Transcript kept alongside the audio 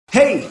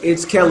Hey,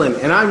 it's Kellen,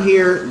 and I'm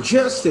here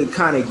just to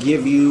kind of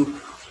give you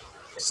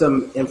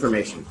some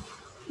information.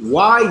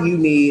 Why you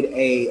need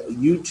a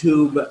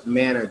YouTube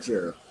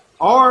manager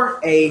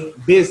or a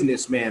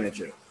business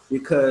manager.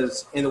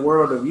 Because in the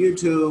world of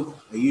YouTube,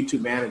 a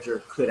YouTube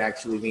manager could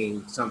actually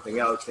mean something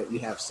else, that you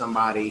have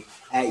somebody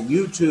at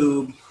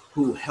YouTube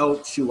who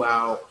helps you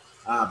out.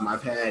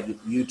 I've had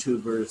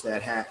YouTubers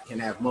that can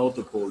have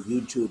multiple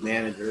YouTube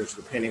managers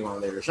depending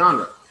on their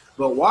genre.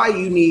 But why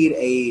you need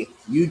a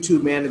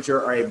YouTube manager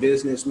or a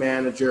business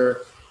manager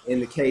in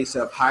the case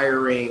of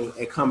hiring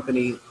a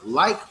company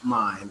like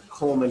mine,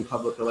 Coleman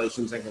Public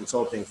Relations and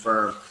Consulting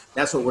Firm,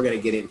 that's what we're going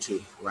to get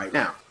into right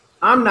now.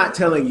 I'm not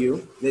telling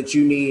you that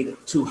you need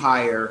to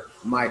hire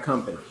my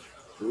company.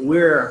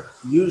 We're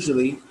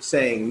usually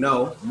saying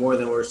no more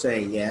than we're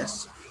saying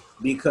yes,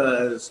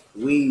 because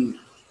we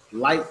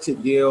like to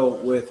deal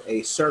with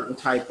a certain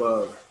type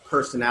of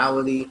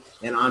personality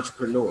and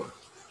entrepreneur.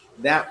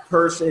 That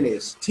person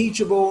is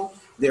teachable,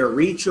 they're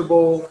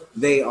reachable,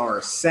 they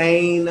are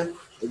sane,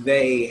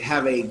 they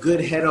have a good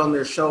head on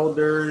their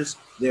shoulders,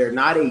 they're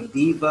not a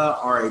diva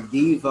or a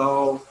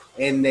devo,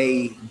 and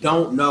they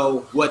don't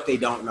know what they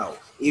don't know.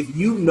 If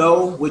you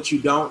know what you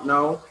don't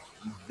know,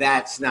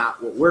 that's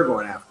not what we're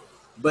going after.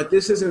 But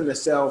this isn't a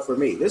sell for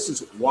me. This is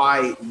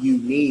why you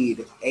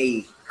need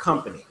a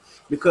company,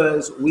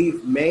 because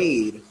we've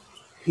made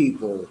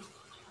people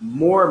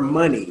more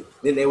money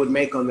than they would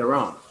make on their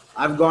own.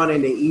 I've gone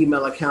into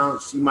email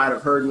accounts. You might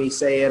have heard me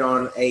say it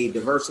on a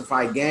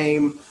Diversified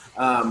Game,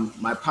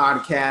 my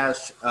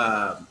podcast,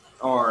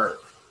 or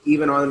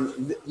even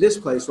on this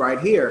place right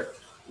here.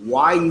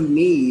 Why you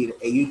need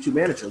a YouTube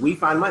manager. We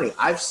find money.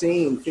 I've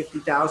seen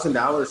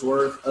 $50,000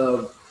 worth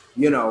of,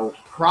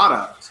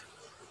 product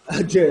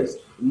just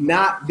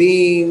not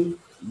being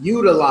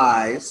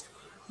utilized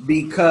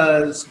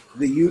because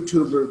the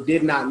YouTuber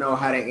did not know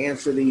how to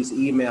answer these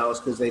emails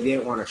because they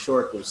didn't want to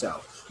short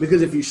themselves.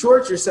 Because if you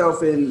short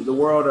yourself in the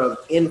world of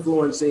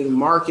influencing,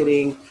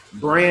 marketing,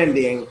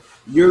 branding,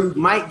 you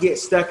might get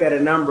stuck at a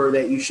number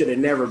that you should have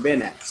never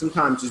been at.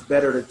 Sometimes it's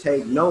better to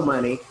take no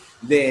money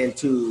than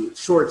to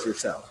short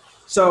yourself.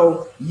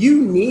 So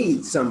you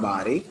need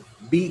somebody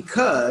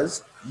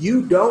because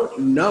you don't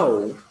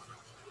know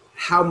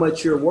how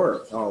much you're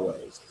worth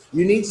always.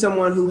 You need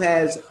someone who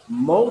has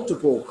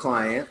multiple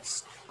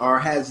clients or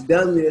has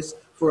done this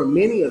for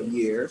many of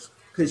years,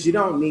 because you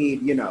don't need,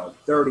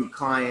 30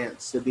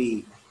 clients to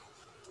be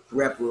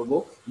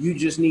reputable. You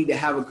just need to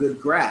have a good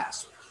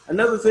grasp.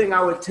 Another thing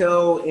I would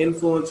tell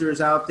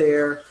influencers out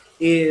there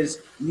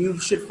is you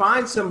should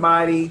find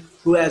somebody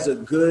who has a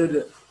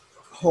good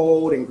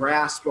hold and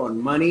grasp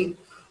on money.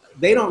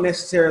 They don't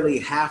necessarily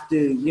have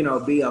to,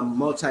 be a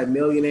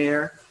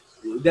multimillionaire.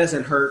 It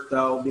doesn't hurt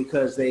though,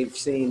 because they've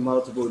seen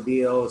multiple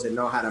deals and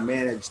know how to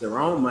manage their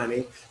own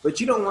money. But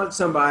you don't want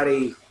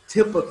somebody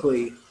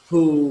typically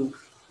who,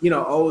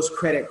 owes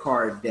credit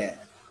card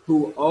debt,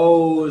 who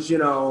owes,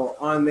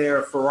 on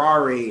their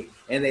Ferrari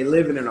and they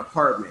live in an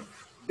apartment.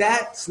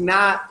 That's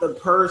not the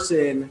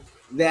person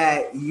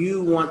that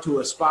you want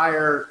to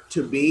aspire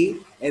to be.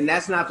 And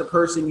that's not the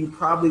person you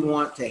probably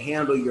want to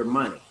handle your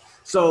money.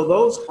 So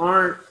those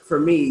aren't, for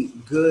me,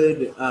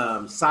 good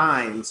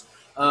signs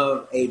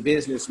of a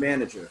business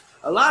manager.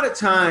 A lot of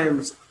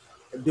times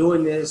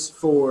doing this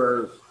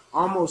for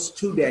almost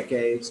 2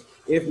 decades,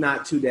 if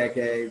not 2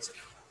 decades,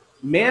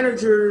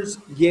 managers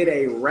get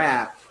a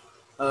rap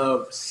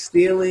of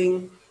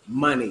stealing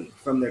money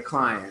from their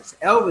clients.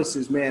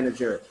 Elvis's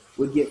manager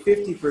would get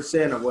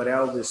 50% of what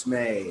Elvis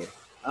made.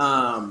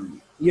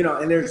 And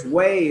there's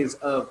ways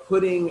of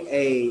putting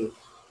a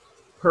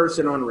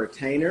person on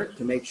retainer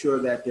to make sure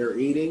that they're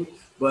eating,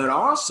 but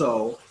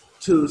also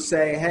to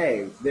say,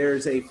 hey,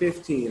 there's a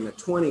 15, a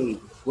 20,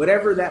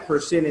 whatever that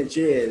percentage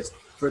is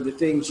for the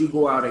things you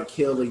go out and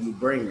kill and you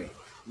bring me.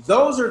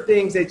 Those are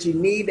things that you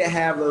need to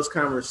have those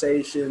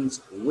conversations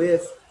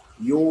with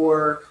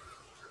your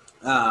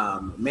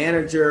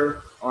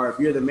manager, or if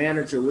you're the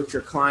manager, with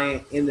your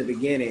client in the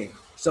beginning.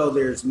 So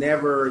there's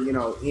never,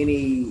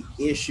 any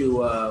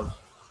issue of,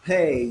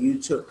 hey, you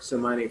took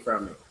some money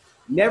from me.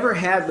 Never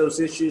had those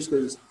issues,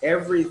 because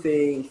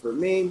everything for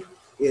me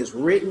is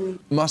written.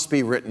 Must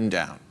be written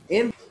down.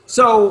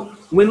 So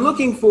when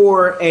looking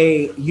for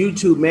a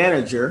YouTube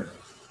manager,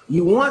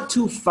 you want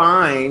to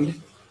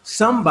find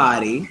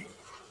somebody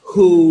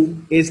who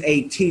is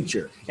a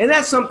teacher. And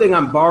that's something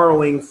I'm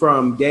borrowing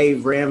from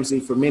Dave Ramsey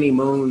for many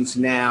moons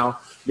now,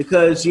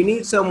 because you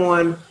need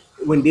someone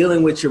when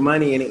dealing with your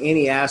money in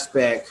any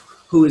aspect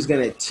who is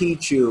going to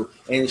teach you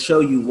and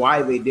show you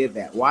why they did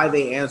that, why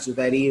they answered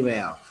that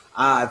email.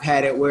 I've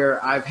had it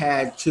where I've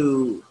had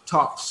to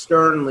talk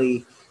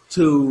sternly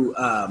to,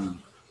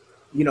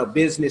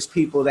 business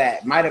people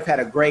that might have had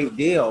a great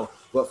deal,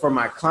 but for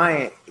my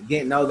client,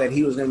 didn't know that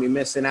he was going to be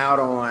missing out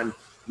on,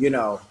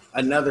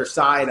 another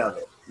side of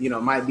it.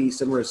 Might be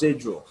some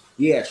residual.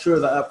 Yeah, sure,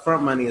 the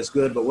upfront money is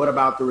good, but what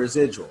about the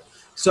residual?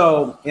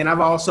 So, and I've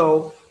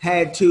also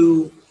had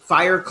to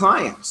fire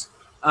clients.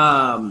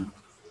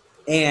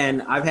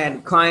 And I've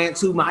had clients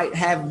who might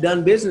have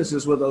done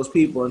businesses with those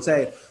people and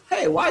say,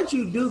 hey, why'd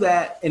you do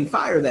that and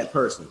fire that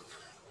person?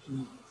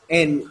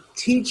 And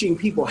teaching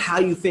people how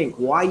you think,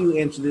 why you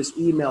answer this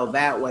email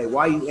that way,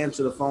 why you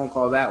answer the phone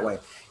call that way,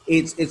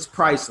 it's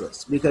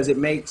priceless because it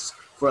makes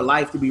for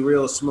life to be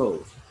real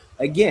smooth.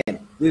 Again,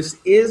 this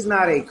is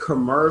not a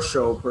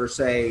commercial per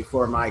se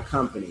for my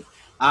company.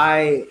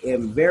 I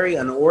am very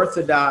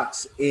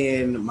unorthodox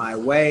in my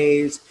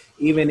ways,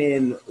 even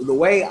in the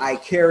way I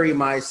carry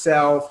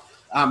myself.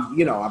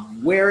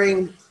 I'm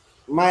wearing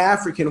my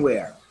African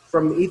wear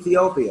from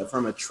Ethiopia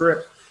from a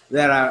trip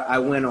that I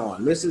went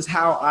on. This is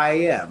how I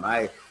am.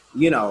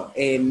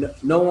 And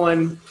no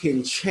one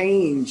can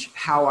change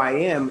how I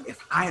am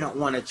if I don't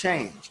want to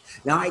change.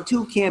 Now, I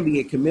too can be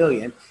a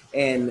chameleon.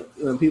 And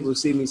when people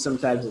see me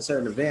sometimes at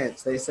certain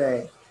events, they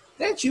say,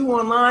 that's you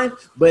online?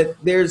 But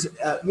there's,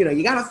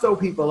 you got to throw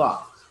people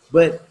off.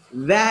 But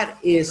that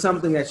is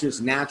something that's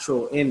just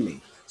natural in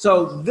me.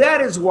 So that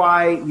is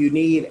why you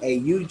need a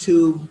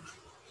YouTube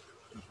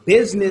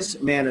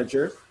business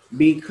manager,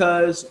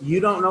 because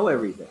you don't know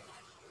everything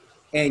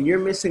and you're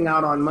missing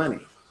out on money.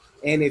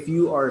 And if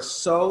you are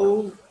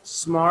so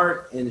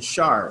smart and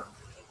sharp,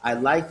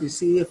 I'd like to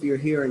see if you're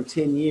here in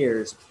 10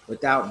 years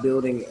without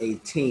building a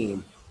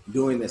team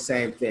doing the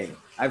same thing.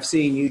 I've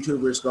seen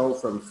YouTubers go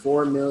from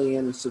 4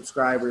 million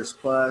subscribers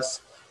plus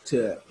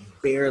to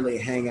barely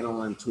hanging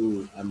on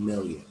to 1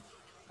 million.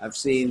 I've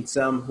seen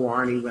some who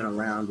aren't even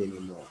around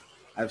anymore.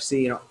 I've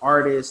seen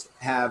artists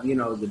have,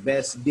 the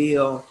best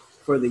deal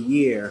for the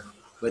year,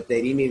 but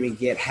they didn't even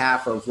get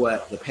half of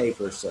what the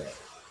paper said.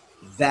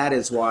 That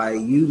is why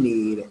you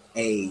need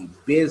a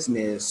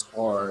business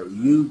or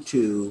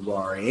YouTube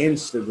or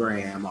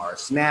Instagram or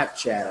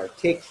Snapchat or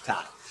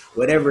TikTok,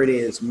 whatever it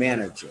is,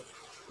 manager.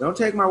 Don't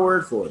take my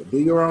word for it. Do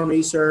your own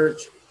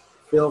research.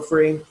 Feel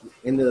free.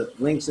 In the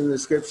links in the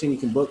description, you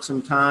can book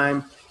some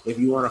time. If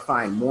you want to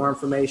find more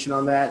information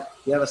on that,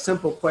 if you have a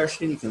simple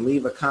question, you can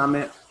leave a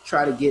comment.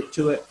 Try to get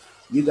to it.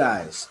 You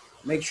guys,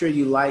 make sure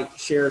you like,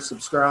 share,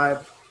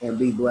 subscribe, and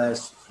be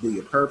blessed. Do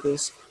your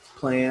purpose,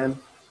 plan,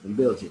 and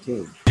build your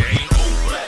team.